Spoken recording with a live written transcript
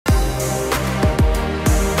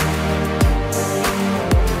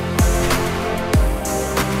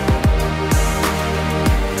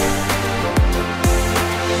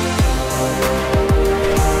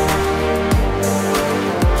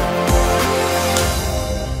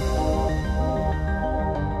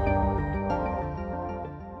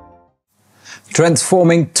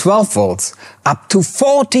transforming 12 volts up to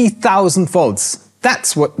 40,000 volts.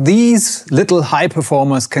 That's what these little high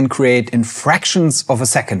performers can create in fractions of a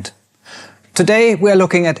second. Today we are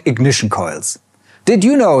looking at ignition coils. Did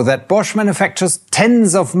you know that Bosch manufactures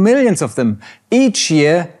tens of millions of them each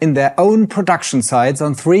year in their own production sites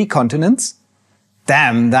on 3 continents?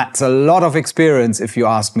 Damn, that's a lot of experience if you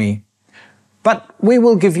ask me. But we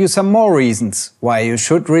will give you some more reasons why you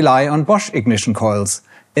should rely on Bosch ignition coils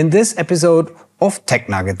in this episode of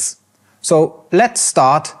TechNuggets. So let's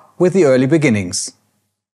start with the early beginnings.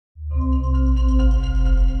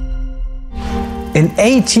 In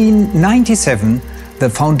 1897, the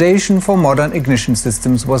foundation for modern ignition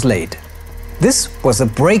systems was laid. This was a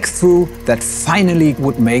breakthrough that finally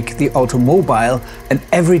would make the automobile an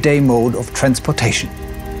everyday mode of transportation.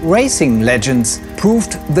 Racing legends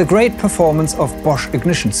proved the great performance of Bosch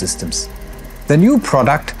ignition systems. The new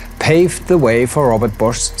product paved the way for Robert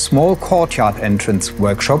Bosch's small courtyard entrance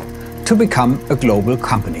workshop to become a global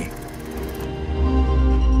company.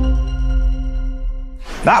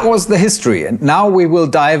 That was the history, and now we will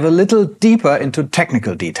dive a little deeper into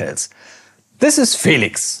technical details. This is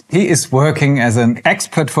Felix. He is working as an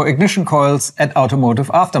expert for ignition coils at Automotive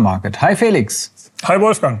Aftermarket. Hi Felix. Hi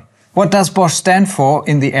Wolfgang. What does Bosch stand for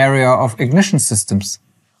in the area of ignition systems?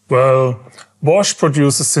 Well, Bosch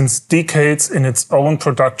produces since decades in its own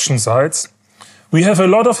production sites. We have a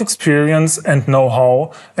lot of experience and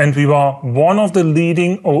know-how, and we are one of the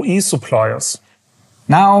leading OE suppliers.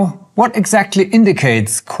 Now, what exactly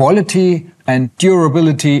indicates quality and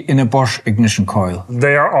durability in a Bosch ignition coil?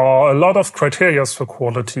 There are a lot of criteria for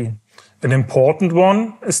quality. An important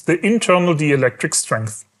one is the internal dielectric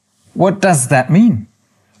strength. What does that mean?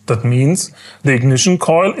 That means the ignition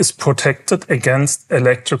coil is protected against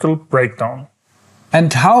electrical breakdown.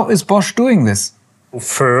 And how is Bosch doing this?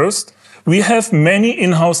 First, we have many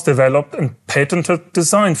in-house developed and patented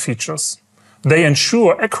design features. They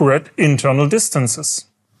ensure accurate internal distances.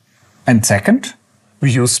 And second?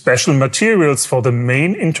 We use special materials for the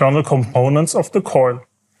main internal components of the coil.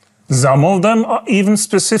 Some of them are even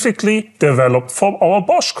specifically developed for our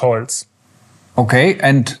Bosch coils. Okay,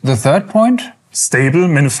 and the third point? Stable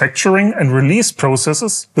manufacturing and release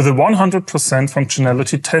processes with a 100%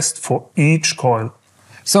 functionality test for each coil.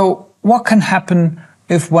 So, what can happen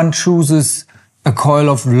if one chooses a coil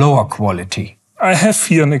of lower quality? I have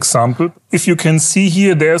here an example. If you can see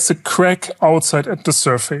here, there's a crack outside at the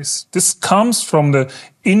surface. This comes from the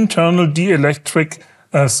internal dielectric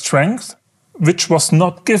strength, which was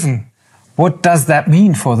not given. What does that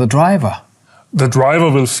mean for the driver? The driver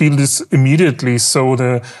will feel this immediately. So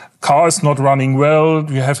the car is not running well,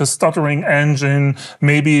 you have a stuttering engine,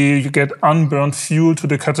 maybe you get unburned fuel to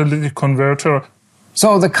the catalytic converter.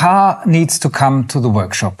 So the car needs to come to the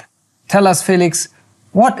workshop. Tell us, Felix,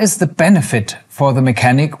 what is the benefit for the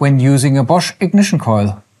mechanic when using a Bosch ignition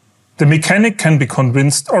coil? The mechanic can be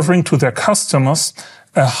convinced offering to their customers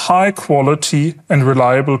a high quality and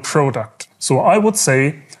reliable product. So I would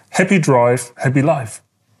say, happy drive, happy life.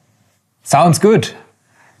 Sounds good.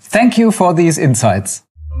 Thank you for these insights.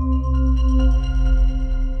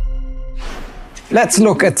 Let's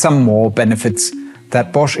look at some more benefits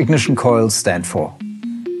that Bosch ignition coils stand for.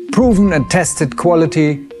 Proven and tested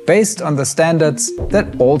quality based on the standards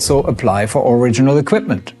that also apply for original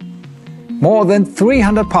equipment. More than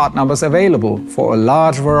 300 part numbers available for a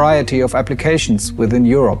large variety of applications within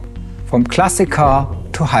Europe, from classic car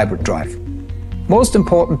to hybrid drive. Most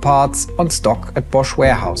important parts on stock at Bosch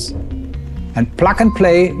warehouse. And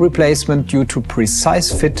plug-and-play replacement due to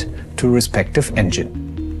precise fit to respective engine.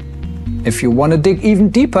 If you want to dig even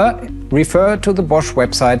deeper, refer to the Bosch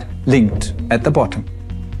website linked at the bottom.